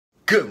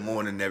Good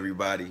morning,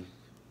 everybody.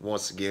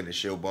 Once again,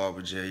 it's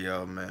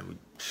YourBarberJR, man.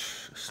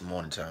 It's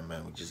morning time,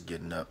 man. We just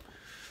getting up.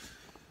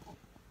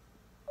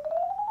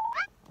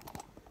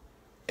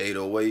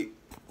 8:08.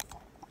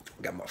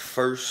 Got my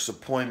first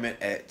appointment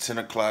at 10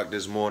 o'clock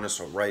this morning.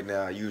 So right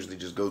now, I usually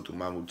just go through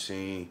my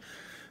routine,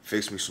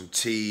 fix me some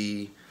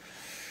tea,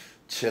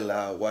 chill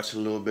out, watch a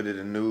little bit of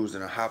the news,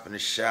 and I hop in the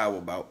shower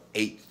about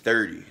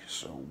 8:30.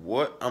 So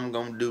what I'm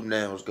gonna do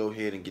now is go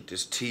ahead and get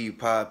this tea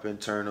popping,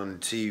 turn on the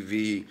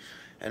TV,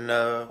 and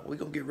we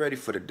gonna get ready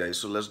for the day.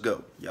 So let's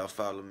go. Y'all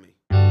follow me.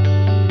 Look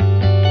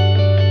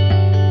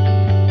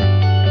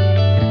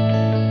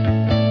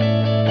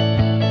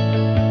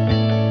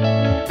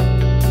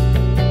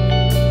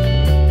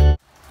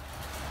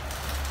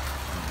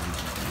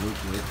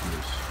at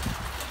this.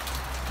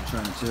 I'm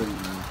trying to tell you,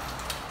 man.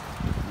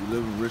 We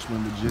live in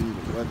Richmond, Virginia.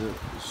 The weather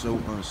is so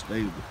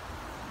unstable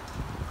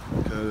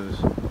because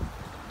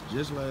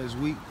just last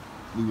week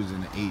we was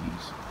in the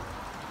 80s.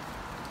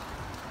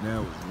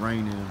 Now it's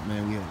raining,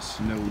 man. We had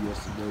snow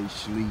yesterday,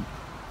 sleet.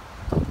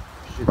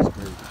 Shit is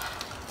crazy.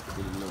 Look at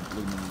the little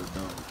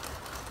dog.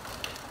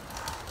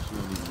 She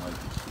don't even like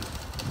this shit.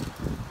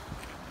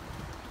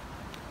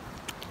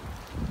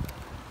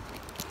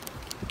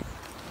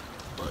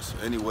 But so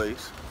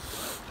anyways,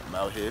 I'm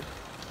out here,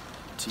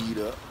 teed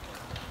up.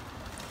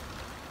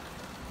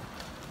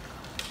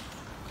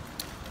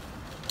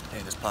 Hey,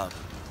 it's poppin'.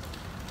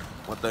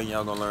 One thing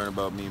y'all gonna learn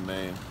about me,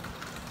 man.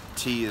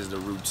 Tea is the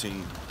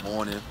routine.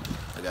 Morning,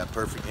 I got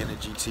perfect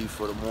energy tea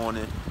for the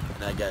morning,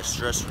 and I got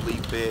stress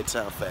relief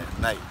bedtime for at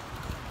night.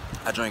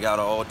 I drink out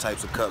of all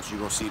types of cups. You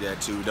gonna see that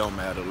too. Don't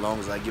matter, as long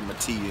as I get my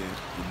tea in.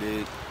 You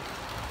dig?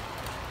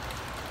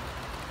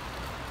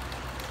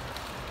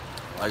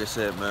 Like I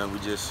said, man, we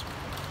just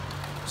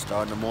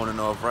starting the morning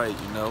off right,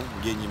 you know,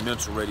 getting your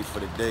mental ready for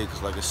the day.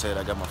 Cause like I said,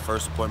 I got my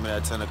first appointment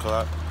at 10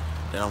 o'clock.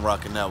 Then I'm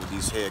rocking out with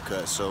these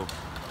haircuts. So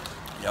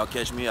y'all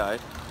catch me,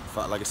 alright?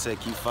 Like I said,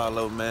 keep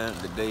following, man.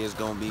 The day is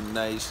gonna be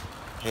nice.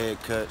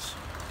 Haircuts,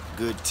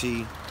 good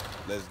tea.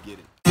 Let's get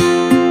it.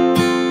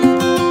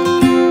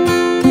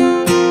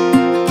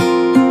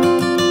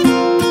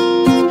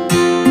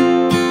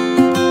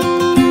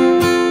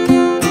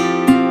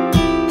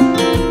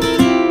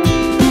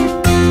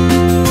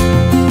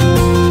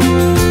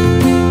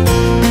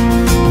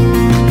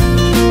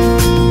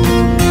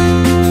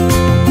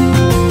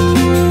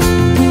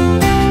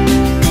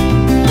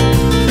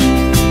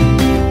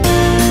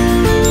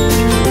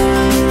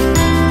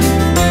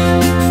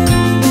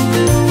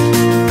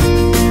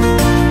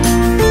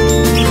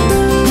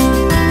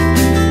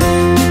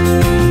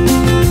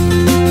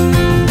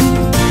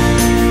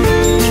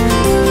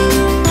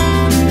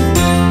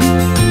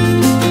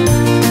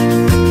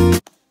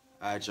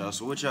 Alright, y'all,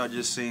 so what y'all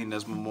just seen,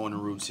 that's my morning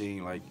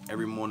routine. Like,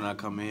 every morning I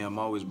come in, I'm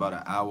always about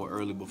an hour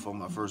early before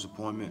my first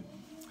appointment.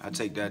 I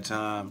take that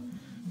time,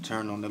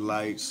 turn on the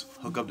lights,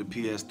 hook up the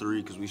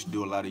PS3, because we should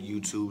do a lot of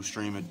YouTube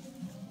streaming.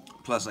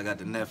 Plus, I got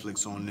the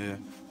Netflix on there.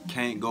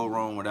 Can't go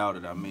wrong without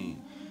it. I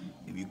mean,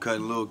 if you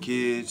cutting little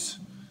kids,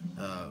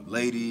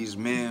 ladies,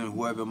 men,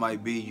 whoever it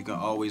might be, you can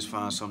always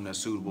find something that's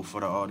suitable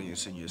for the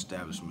audience in your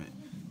establishment.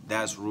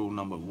 That's rule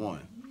number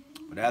one.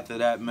 But after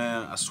that,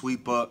 man, I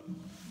sweep up,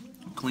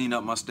 clean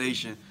up my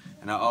station,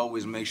 and I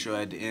always make sure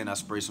at the end I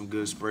spray some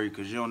good spray,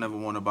 because you don't ever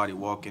want nobody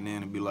walking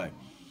in and be like,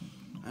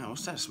 man,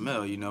 what's that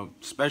smell, you know,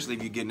 especially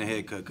if you're getting a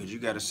haircut, because you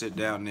got to sit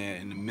down there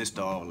in the midst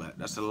of all that.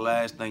 That's the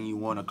last thing you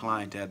want a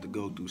client to have to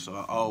go through, so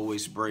I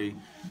always spray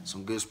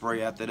some good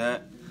spray after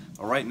that.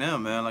 But right now,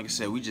 man, like I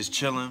said, we just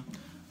chilling.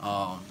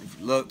 If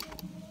you look,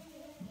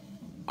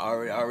 I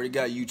already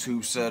got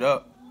YouTube set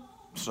up,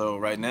 so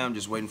right now I'm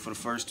just waiting for the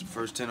first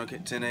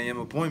 10 a.m.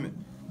 appointment.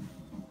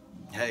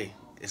 Hey,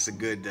 it's a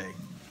good day.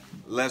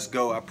 Let's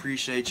go. I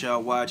appreciate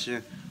y'all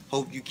watching.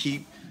 Hope you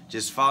keep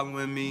just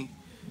following me.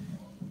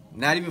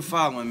 Not even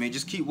following me,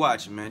 just keep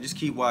watching, man. Just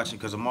keep watching,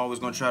 because I'm always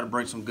going to try to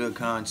bring some good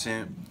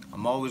content.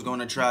 I'm always going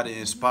to try to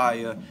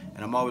inspire,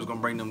 and I'm always going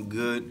to bring them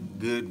good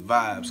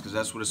vibes, because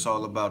that's what it's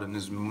all about in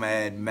this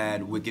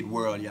mad, wicked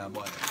world, y'all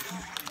boy.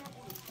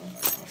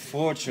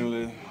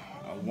 Unfortunately,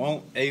 I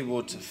won't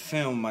able to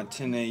film my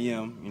 10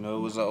 a.m. You know,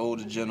 it was an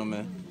older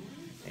gentleman.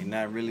 And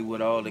not really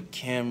with all the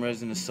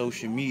cameras and the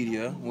social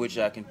media, which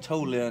I can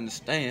totally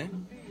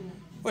understand.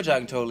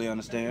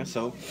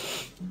 So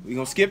we're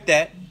gonna skip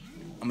that.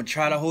 I'm gonna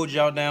try to hold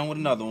y'all down with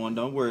another one.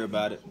 Don't worry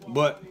about it.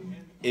 But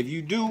if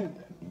you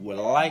would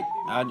like,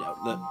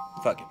 look,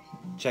 fuck it.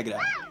 Check it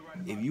out.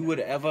 If you would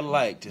ever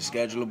like to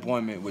schedule an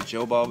appointment with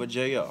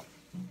YourBarberJR,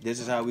 this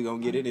is how we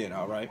gonna get it in.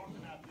 All right.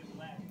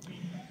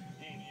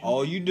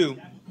 All you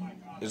do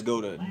is go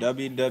to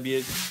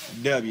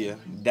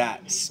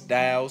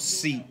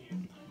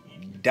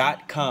www.styleseat.com/JR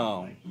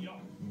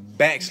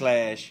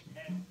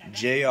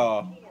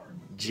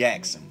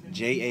Jackson,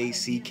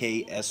 Jackson.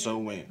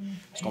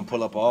 It's gonna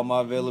pull up all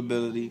my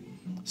availability,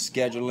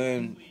 schedule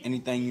in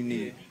anything you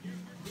need.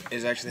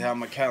 It's actually how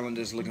my calendar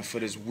is looking for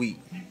this week.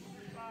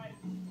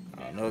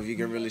 I don't know if you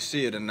can really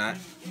see it or not.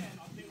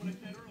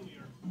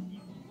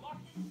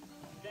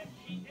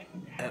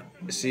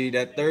 See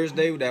that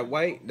Thursday, that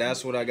white,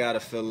 that's what I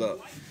gotta fill up.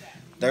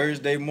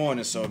 Thursday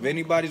morning. So if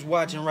anybody's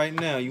watching right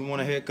now, you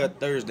want a haircut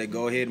Thursday,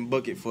 go ahead and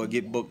book it before it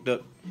get booked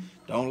up.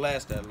 Don't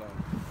last that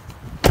long.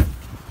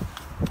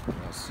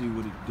 Y'all see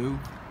what it do?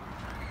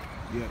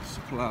 You have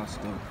supply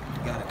stuff.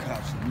 You gotta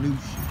cop some new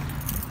shit.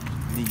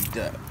 Need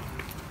that.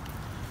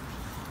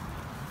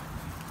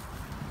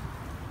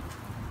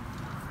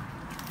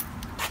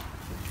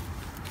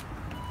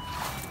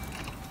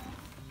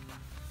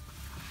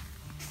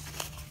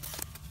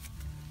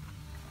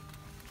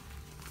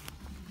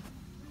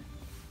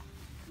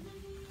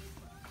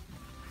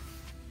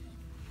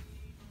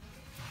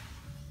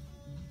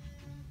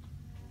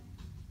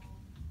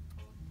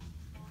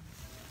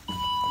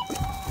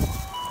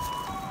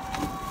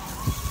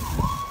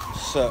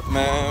 What's up,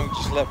 man? We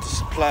just left the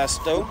supply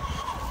store.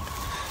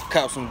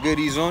 Caught some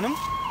goodies on them. Know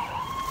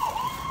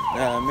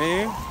what I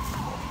mean?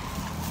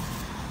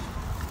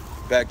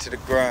 Back to the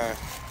grind.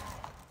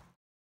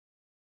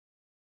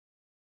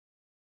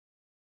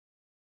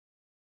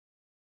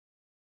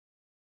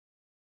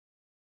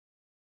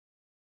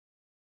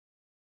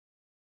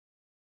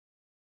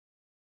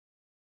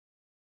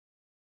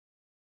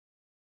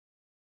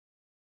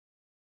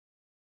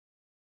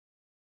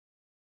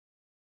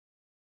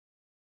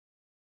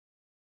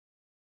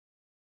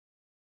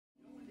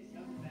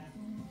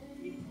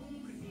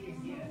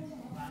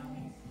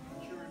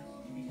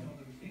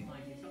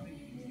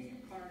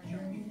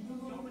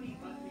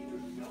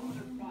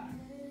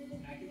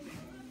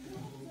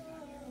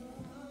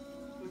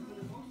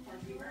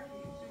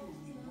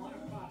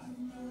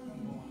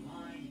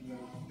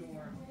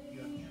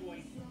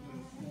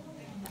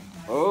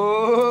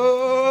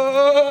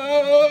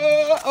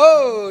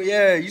 Oh,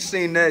 yeah, you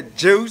seen that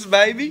juice,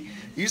 baby?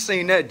 You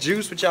seen that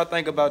juice? What y'all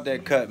think about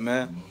that cut,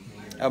 man?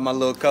 That's my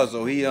little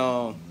cousin. He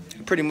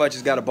pretty much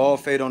has got a ball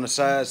fade on the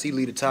sides. He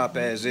leave the top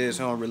as is.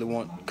 He don't really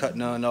want cut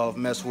none off,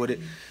 mess with it.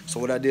 So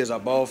what I did is I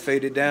ball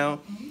faded down,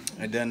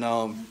 and then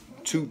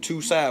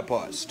two side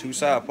parts.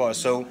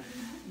 So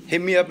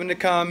hit me up in the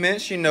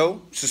comments, you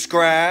know,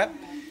 subscribe.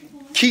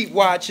 Keep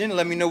watching.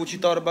 Let me know what you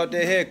thought about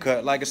that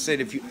haircut. Like I said,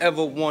 if you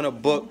ever want to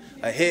book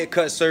a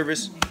haircut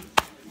service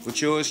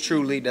with yours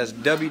truly, that's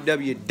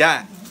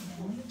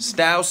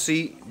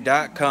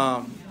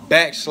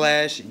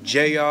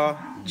www.styleseat.com/JR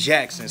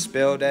Jackson,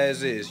 spelled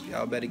as is.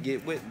 Y'all better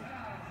get with me.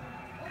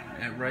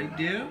 That right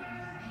there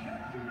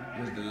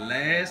was the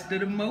last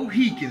of the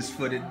Mohicans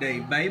for the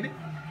day, baby.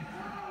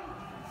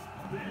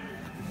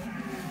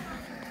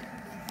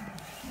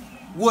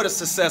 What a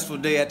successful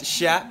day at the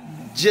shop.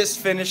 Just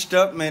finished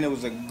up, man. It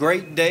was a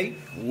great day.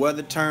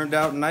 Weather turned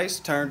out nice,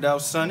 turned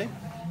out sunny.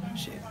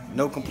 Shit,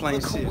 no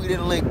complaints here. Look who we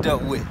done linked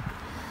up with.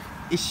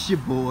 It's your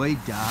boy,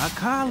 Doc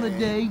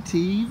Holiday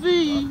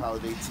TV. Doc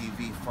Holiday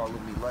TV. Follow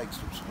me, like,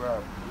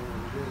 subscribe. You know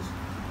what it is.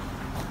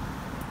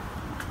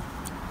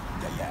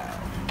 Yeah.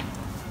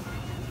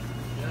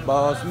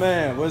 Boss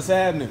man, what's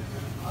happening?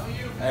 How are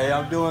you? Hey,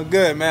 I'm doing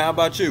good, man. How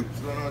about you?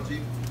 What's going on, G?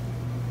 I'm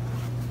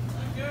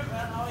good,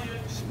 man. How are you?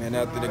 Man,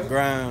 after the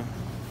grind,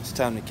 it's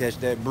time to catch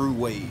that brew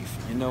wave.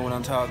 You know what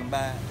I'm talking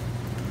about?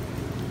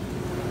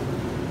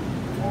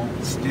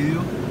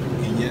 Still,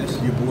 and yes,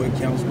 your boy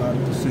counts by the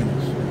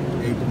percentage.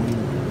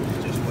 8.1.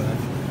 That's just what I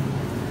do.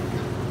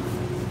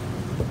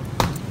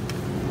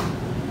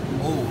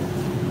 Oh,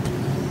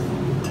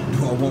 do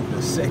I want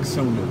the sex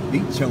on the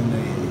beach on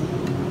that?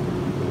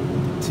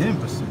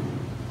 10%.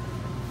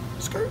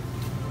 Skirt.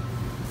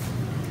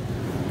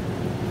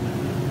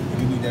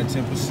 You need that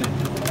 10%.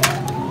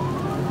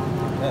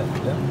 Yeah.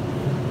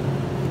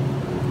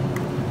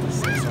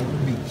 Sex on the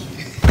beach.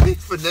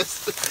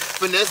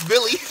 Finesse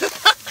Billy.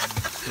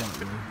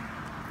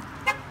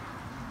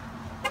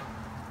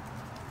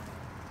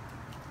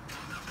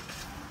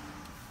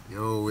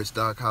 Yo, it's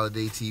Doc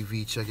Holiday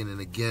TV checking in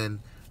again.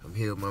 I'm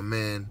here with my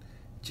man,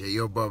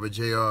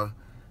 YourBarberJR.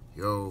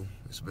 Yo,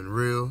 it's been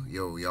real.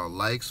 Yo, y'all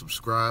like,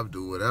 subscribe,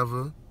 do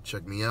whatever.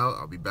 Check me out.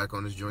 I'll be back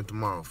on this joint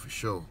tomorrow for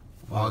sure.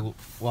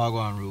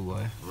 Wagwan rude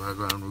boy.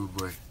 Wagwan rude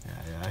boy.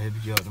 Yeah, I hit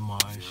you up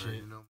tomorrow and shit.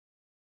 You know.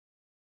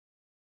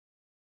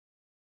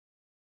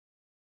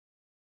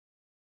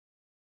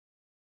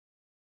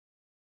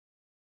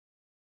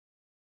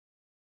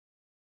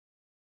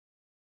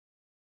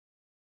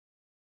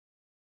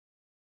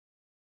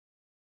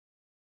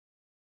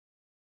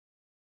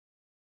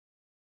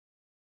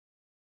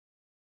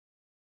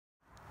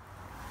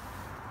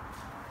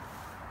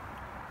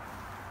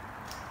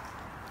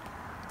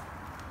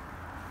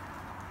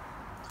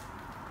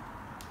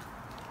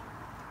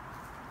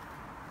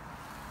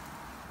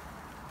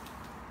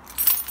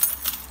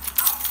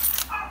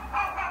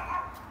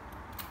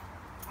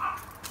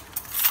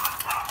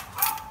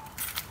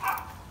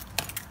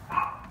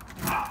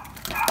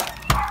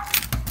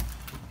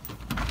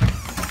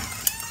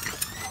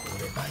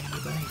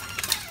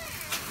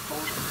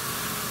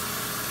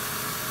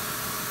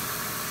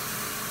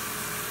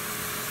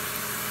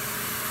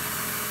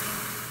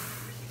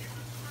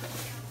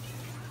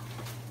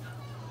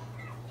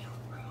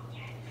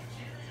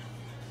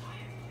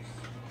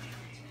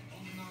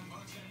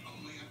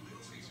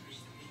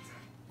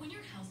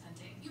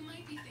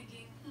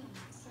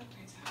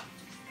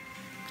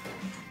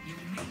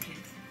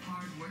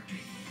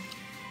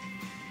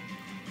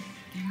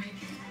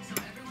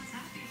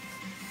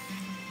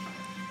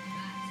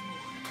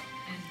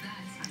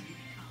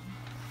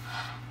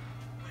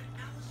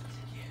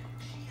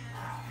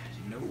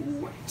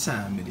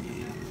 time it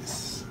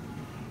is.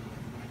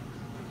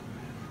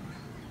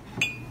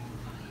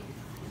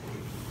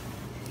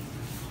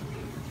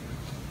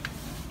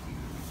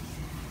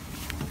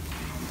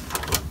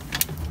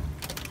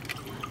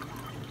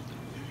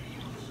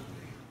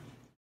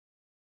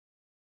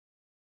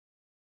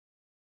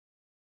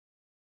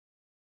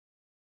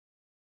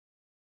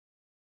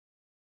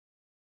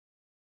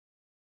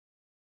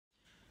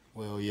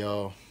 Well,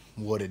 y'all,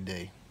 what a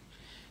day.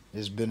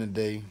 It's been a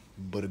day,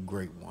 but a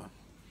great one.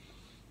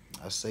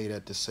 I say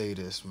that to say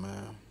this,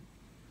 man.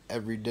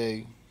 Every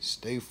day,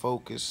 stay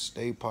focused,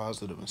 stay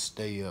positive, and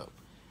stay up.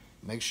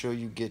 Make sure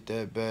you get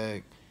that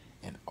bag,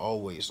 and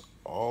always,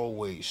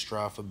 always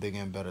strive for bigger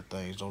and better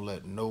things. Don't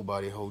let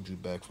nobody hold you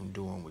back from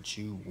doing what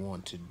you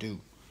want to do.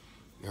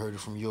 You heard it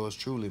from yours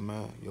truly,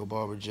 man. Your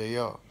barber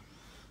JR.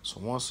 So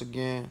once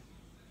again,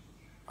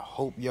 I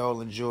hope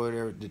y'all enjoyed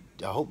it.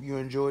 I hope you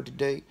enjoyed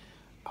today.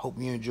 I hope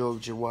you enjoyed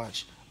what you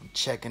watch. I'm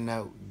checking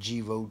out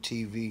Givo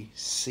TV.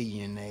 See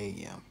you in the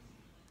AM.